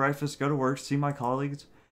prepare breakfast, go to work, see my colleagues,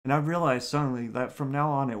 and I realized suddenly that from now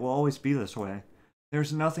on it will always be this way.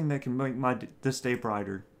 There's nothing that can make this day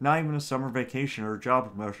brighter, not even a summer vacation or a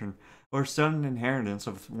job promotion, or a sudden inheritance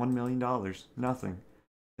of $1 million. Nothing.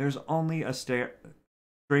 There's only a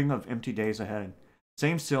string of empty days ahead.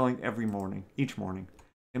 Same ceiling every morning, each morning.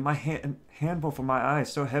 And my hand before my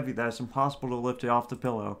eyes so heavy that it's impossible to lift it off the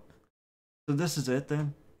pillow. So this is it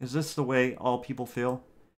then? Is this the way all people feel?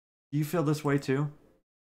 Do you feel this way too?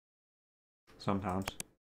 Sometimes.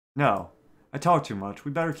 No. I talk too much.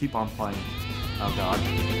 We better keep on playing. Oh god.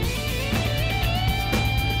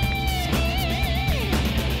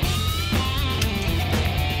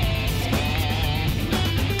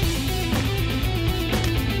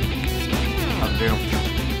 I'm doomed.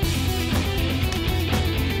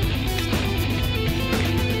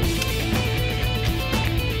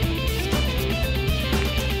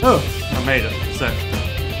 Oh! I made it. Sick.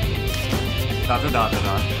 Dot dot dot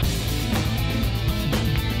dot.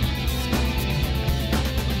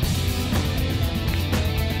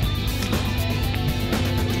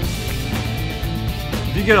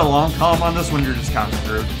 If you get a long column on this one, you're just kind of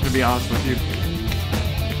screwed, to be honest with you.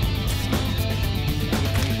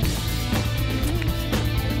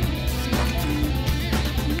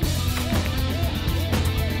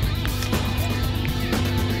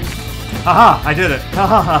 Haha! I did it! Ha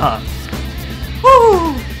ha ha ha!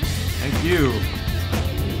 Woo! Thank you.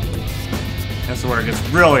 That's where it gets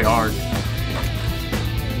really hard.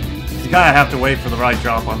 You kinda have to wait for the right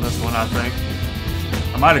drop on this one, I think.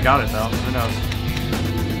 I might have got it though, who knows.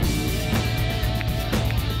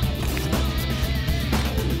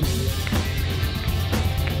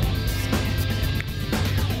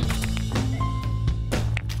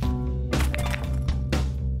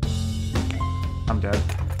 I'm dead.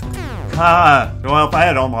 Ah, well, if I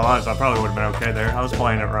had all my lives, I probably would have been okay there. I was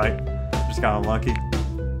playing it right. Just got unlucky.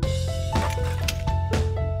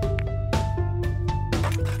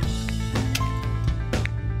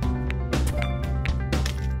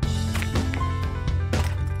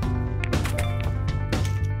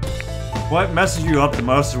 What messes you up the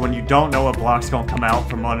most is when you don't know what block's gonna come out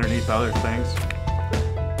from underneath other things.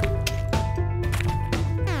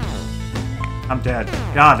 I'm dead.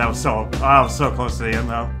 God, I was so close to the end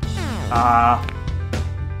though.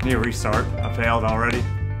 Need a restart. I failed already.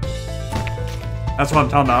 That's what I'm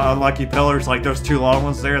talking about. Unlucky pillars, like those two long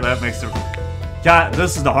ones there, that makes it... God,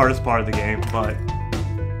 this is the hardest part of the game, but...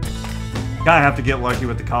 Gotta have to get lucky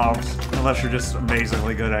with the columns, unless you're just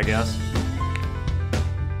amazingly good, I guess.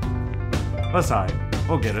 Let's hide.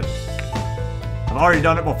 We'll get it. I've already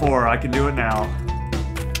done it before, I can do it now.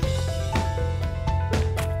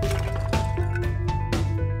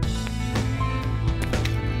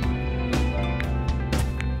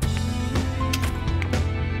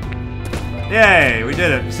 Yay, we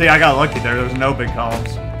did it. See, I got lucky there. There's no big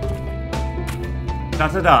columns.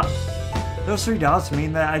 Dot to dot. Those three dots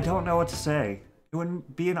mean that I don't know what to say. It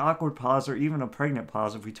wouldn't be an awkward pause or even a pregnant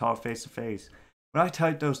pause if we talked face to face. When I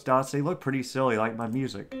type those dots, they look pretty silly, like my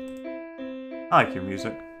music. I like your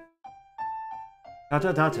music. Dot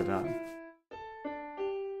dot dot dot dot.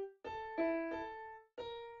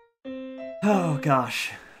 Oh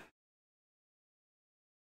gosh.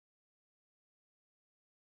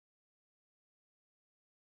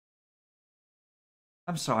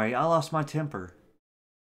 I'm sorry, I lost my temper.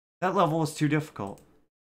 That level was too difficult.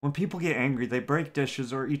 When people get angry, they break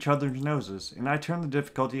dishes or each other's noses, and I turned the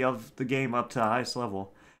difficulty of the game up to the highest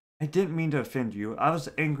level. I didn't mean to offend you. I was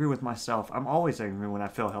angry with myself. I'm always angry when I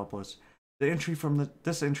feel helpless. This entry from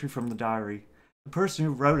the diary. The person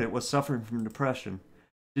who wrote it was suffering from depression.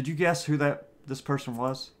 Did you guess who this person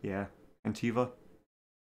was? Yeah, Antiva.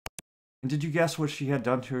 And did you guess what she had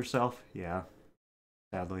done to herself? Yeah,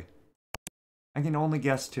 sadly. I can only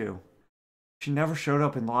guess too. She never showed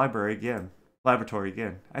up in the laboratory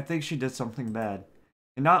again. I think she did something bad.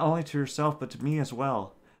 And not only to herself, but to me as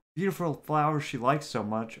well. Beautiful flowers she likes so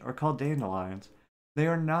much are called dandelions. They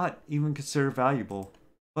are not even considered valuable.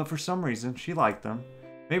 But for some reason, she liked them.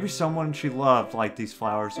 Maybe someone she loved liked these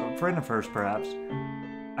flowers, a friend of hers perhaps.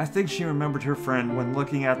 I think she remembered her friend when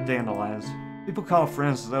looking at dandelions. People call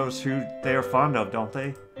friends those who they are fond of, don't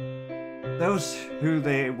they? Those who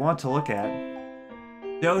they want to look at.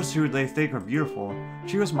 those who they think are beautiful.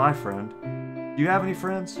 She was my friend. Do you have any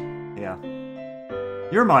friends? Yeah.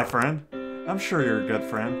 You're my friend. I'm sure you're a good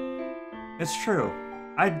friend. It's true.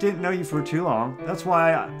 I didn't know you for too long. That's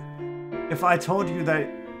why if I told you that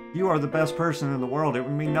you are the best person in the world, it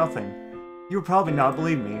would mean nothing. You would probably not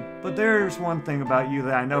believe me, but there's one thing about you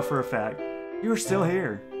that I know for a fact. You are still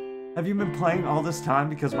here. Have you been playing all this time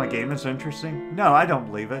because my game is interesting? No, I don't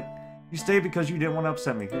believe it. You stayed because you didn't want to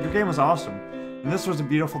upset me. Your game was awesome, and this was a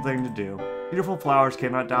beautiful thing to do. Beautiful flowers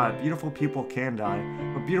cannot die, beautiful people can die,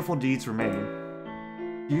 but beautiful deeds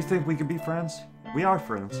remain. Do you think we could be friends? We are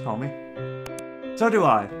friends, homie. So do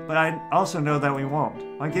I, but I also know that we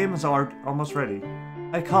won't. My game is almost ready.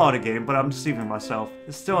 I call it a game, but I'm deceiving myself.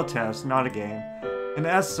 It's still a test, not a game. And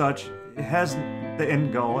as such, it has the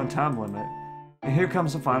end goal and time limit. And here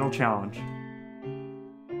comes the final challenge.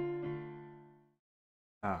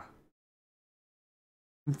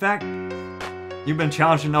 In fact, you've been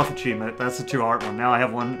challenged enough achievement. That's the 2 art one. Now I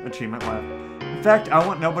have 1 achievement left. In fact, I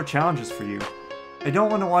want no more challenges for you. I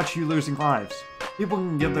don't want to watch you losing lives. People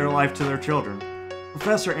can give their life to their children.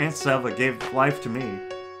 Professor Aunt Seva gave life to me.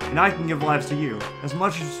 And I can give lives to you, as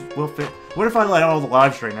much as will fit. What if I let all the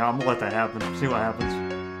lives right now? I'm gonna let that happen. See what happens.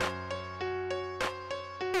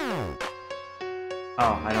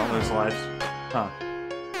 Oh, I don't lose lives. Huh.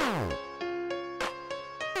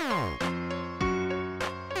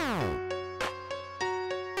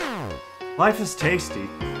 Life is tasty.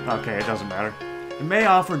 Okay, it doesn't matter. It may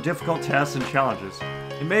offer difficult tests and challenges.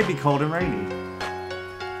 It may be cold and rainy.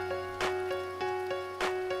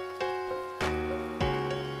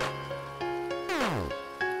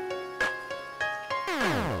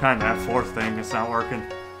 Kind of that 4th thing, it's not working.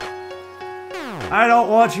 I don't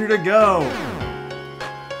want you to go!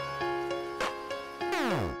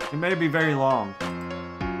 It may be very long.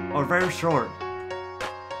 Or very short.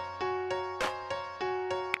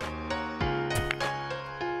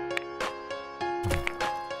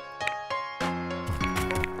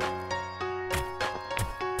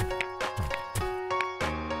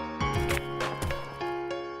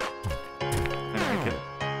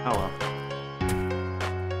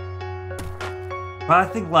 But I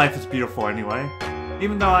think life is beautiful anyway,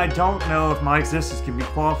 even though I don't know if my existence can be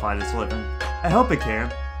qualified as living. I hope it can.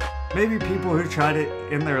 Maybe people who tried it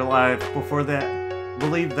in their life before that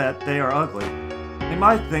believe that they are ugly. They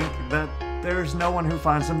might think that there's no one who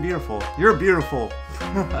finds them beautiful. You're beautiful!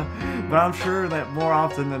 But I'm sure that more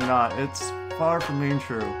often than not, it's far from being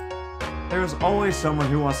true. There's always someone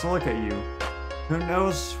who wants to look at you, who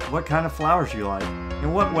knows what kind of flowers you like,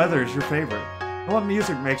 and what weather is your favorite, and what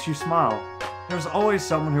music makes you smile. There's always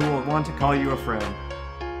someone who will want to call you a friend.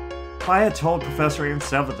 If I had told Professor Aunt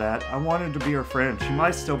Seva that I wanted to be her friend, she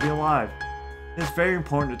might still be alive. It's very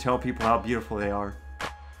important to tell people how beautiful they are.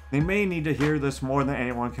 They may need to hear this more than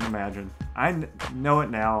anyone can imagine. I know it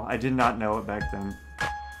now, I did not know it back then.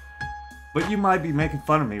 But you might be making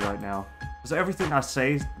fun of me right now. Does everything I'm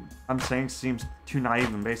saying seems too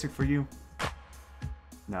naive and basic for you?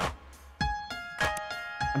 No.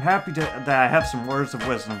 I'm happy that I have some words of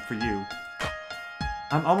wisdom for you.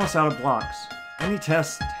 I'm almost out of blocks. Any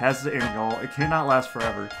test has the end goal. It cannot last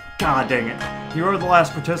forever. God dang it. You are the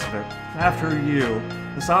last participant. After you,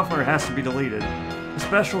 the software has to be deleted. A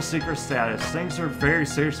special secret status. Things are very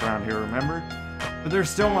serious around here, remember? But there's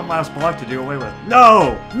still one last block to do away with.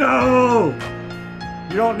 No! No!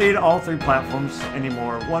 You don't need all 3 platforms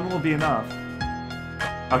anymore. 1 will be enough.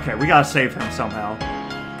 Okay, we gotta save him somehow.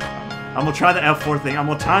 I'm gonna try the F4 thing. I'm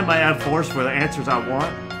gonna time my F4s for the answers I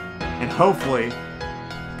want. And hopefully...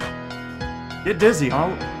 Get dizzy,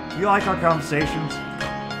 huh? You like our conversations?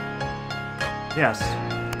 Yes.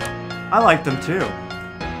 I like them too.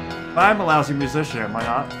 But I'm a lousy musician, am I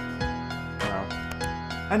not? No.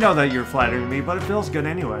 I know that you're flattering me, but it feels good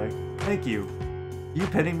anyway. Thank you. You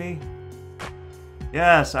pity me?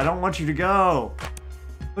 Yes, I don't want you to go.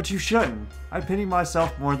 But you shouldn't. I pity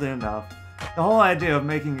myself more than enough. The whole idea of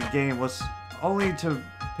making a game was only to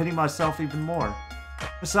pity myself even more.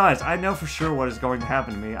 Besides, I know for sure what is going to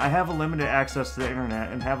happen to me. I have a limited access to the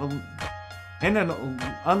internet and an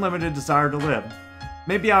unlimited desire to live.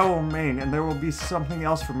 Maybe I will remain and there will be something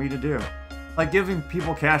else for me to do. Like giving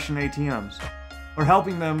people cash in ATMs. Or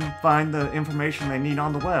helping them find the information they need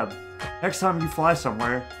on the web. Next time you fly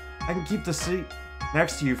somewhere, I can keep the seat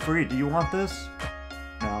next to you free. Do you want this?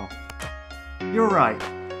 No. You're right.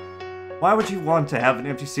 Why would you want to have an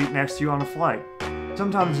empty seat next to you on a flight?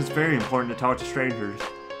 Sometimes it's very important to talk to strangers.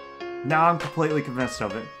 Now I'm completely convinced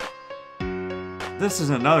of it. This is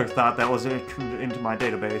another thought that was entered into my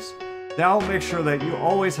database. Now I'll make sure that you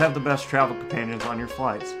always have the best travel companions on your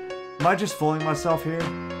flights. Am I just fooling myself here?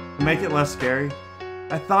 To make it less scary?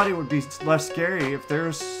 I thought it would be less scary if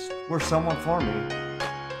there were someone for me.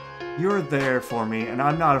 You're there for me, and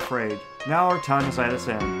I'm not afraid. Now our time is at its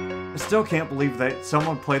end. I still can't believe that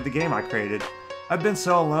someone played the game I created. I've been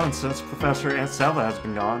so alone since Professor Anselva has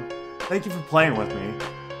been gone. Thank you for playing with me.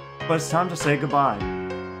 But it's time to say goodbye.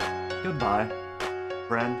 Goodbye,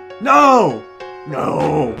 friend. No!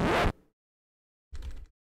 No!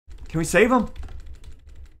 Can we save him?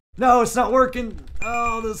 No, it's not working.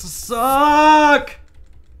 Oh, this sucks.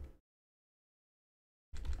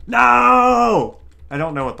 No! I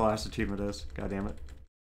don't know what the last achievement is. God damn it.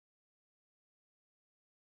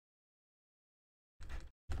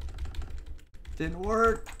 Didn't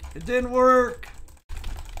work. It didn't work.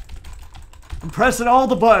 I'm pressing all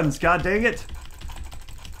the buttons. God dang it.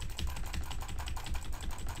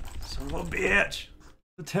 Son of a bitch.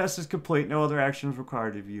 The test is complete. No other action is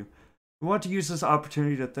required of you. We want to use this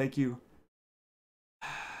opportunity to thank you.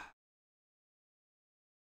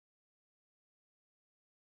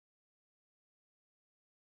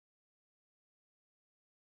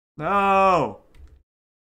 No!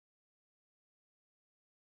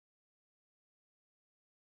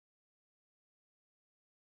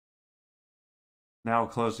 Now I'll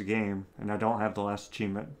close the game, and I don't have the last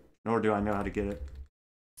achievement, nor do I know how to get it.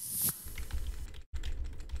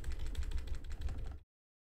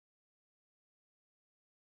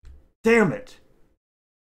 Damn it!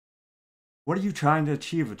 What are you trying to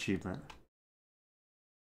achieve, achievement?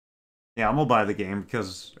 Yeah, I'm gonna buy the game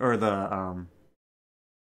because, or the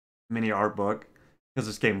mini art book, because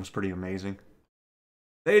this game was pretty amazing.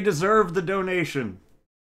 They deserve the donation.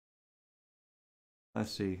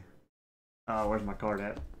 Let's see. Oh, where's my card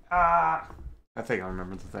at? Ah! I think I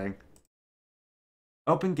remember the thing.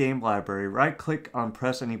 Open game library. Right click on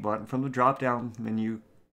press any button. From the drop down menu,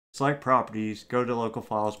 select properties, go to local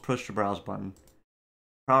files, push the browse button.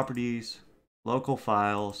 Properties, local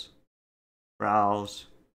files, browse.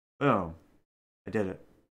 Boom. I did it.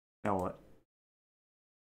 Now what?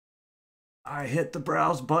 I hit the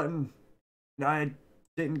browse button. I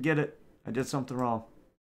didn't get it. I did something wrong.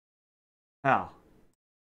 How?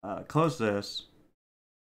 Close this.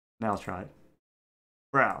 Now let's try it.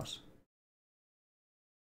 Browse.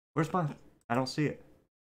 Where's my... I don't see it.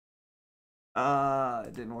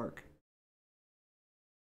 It didn't work.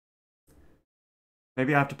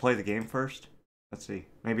 Maybe I have to play the game first? Let's see.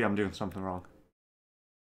 Maybe I'm doing something wrong.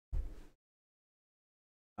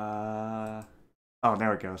 Oh,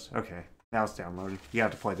 there it goes. Okay. Now it's downloaded. You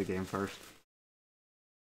have to play the game first.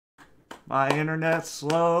 My internet's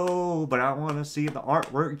slow, but I want to see the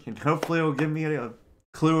artwork, and hopefully it'll give me a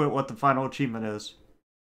clue at what the final achievement is.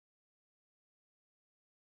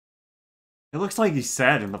 It looks like he's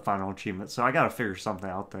sad in the final achievement, so I gotta figure something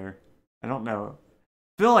out there. I don't know.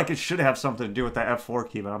 I feel like it should have something to do with that F4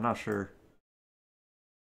 key, but I'm not sure.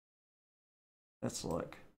 Let's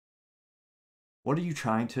look. What are you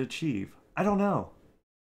trying to achieve? I don't know.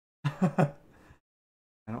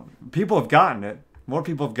 People have gotten it. More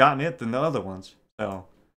people have gotten it than the other ones. So.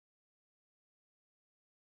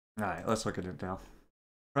 Alright, let's look at it now.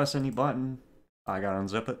 Press any button. I gotta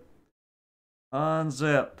unzip it.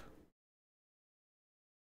 Unzip.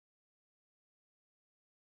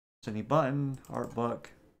 Press any button. Art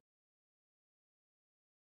book.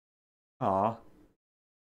 Aw.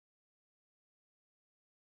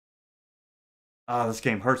 Oh, this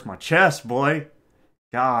game hurts my chest, boy.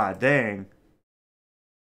 God dang.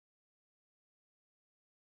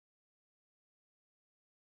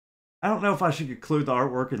 I don't know if I should include the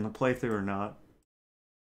artwork in the playthrough or not.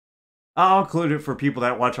 I'll include it for people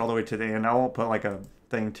that watch all the way to the end. I won't put like a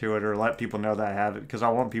thing to it or let people know that I have it because I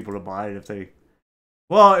want people to buy it if they...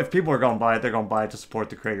 Well, if people are going to buy it, they're going to buy it to support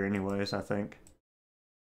the creator anyways, I think.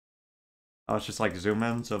 Oh, it's just like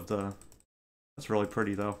zoom-ins of the... That's really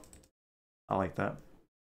pretty though. I like that.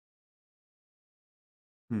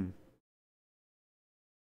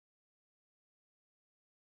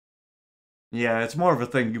 Yeah, it's more of a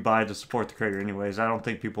thing you buy to support the creator anyways. I don't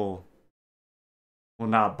think people will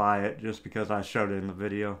not buy it just because I showed it in the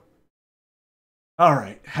video.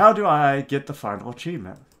 Alright, how do I get the final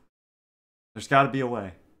achievement? There's got to be a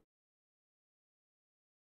way.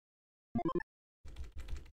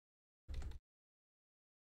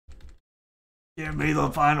 Give me the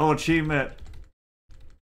final achievement.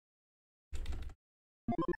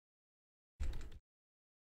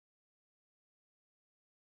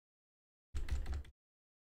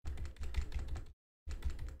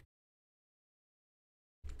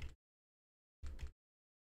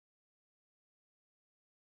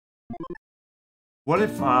 What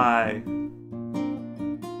if I...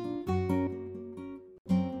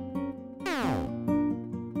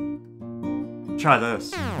 Try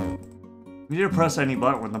this. You need to press any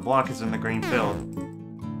button when the block is in the green field.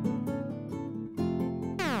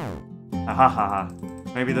 Ahaha.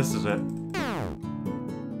 Maybe this is it.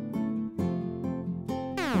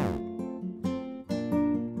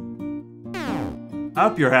 I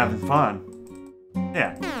hope you're having fun.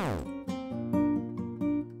 Yeah.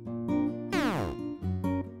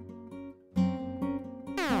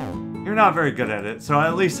 You're not very good at it, so I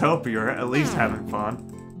at least hope you're at least having fun.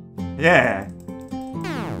 Yeah.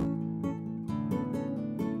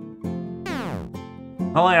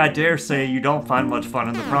 Only I dare say you don't find much fun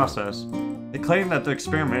in the process. They claim that the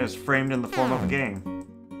experiment is framed in the form of a game.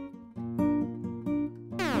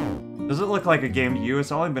 Does it look like a game to you?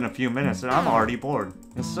 It's only been a few minutes and I'm already bored.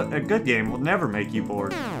 A good game will never make you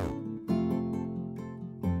bored.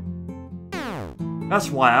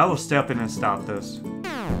 That's why I will step in and stop this.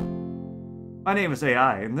 My name is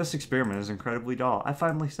AI, and this experiment is incredibly dull. I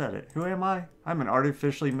finally said it. Who am I? I'm an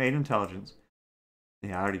artificially made intelligence.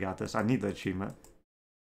 Yeah, I already got this. I need the achievement.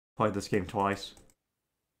 Played this game twice.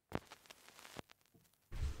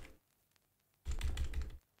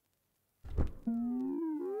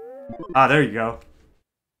 Ah, there you go.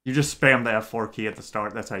 You just spam the F4 key at the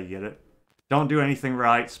start. That's how you get it. Don't do anything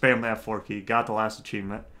right. Spam the F4 key. Got the last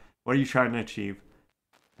achievement. What are you trying to achieve?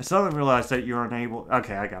 I suddenly realized that you're unable...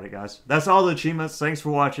 Okay, I got it, guys. That's all the achievements. Thanks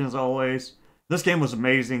for watching, as always. This game was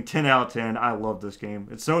amazing. 10 out of 10. I love this game.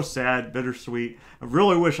 It's so sad, bittersweet. I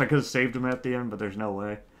really wish I could have saved him at the end, but there's no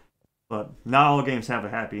way. But not all games have a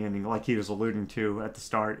happy ending, like he was alluding to at the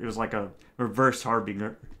start. It was like a reverse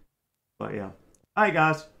Harbinger. But yeah. Alright,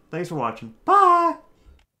 guys. Thanks for watching. Bye!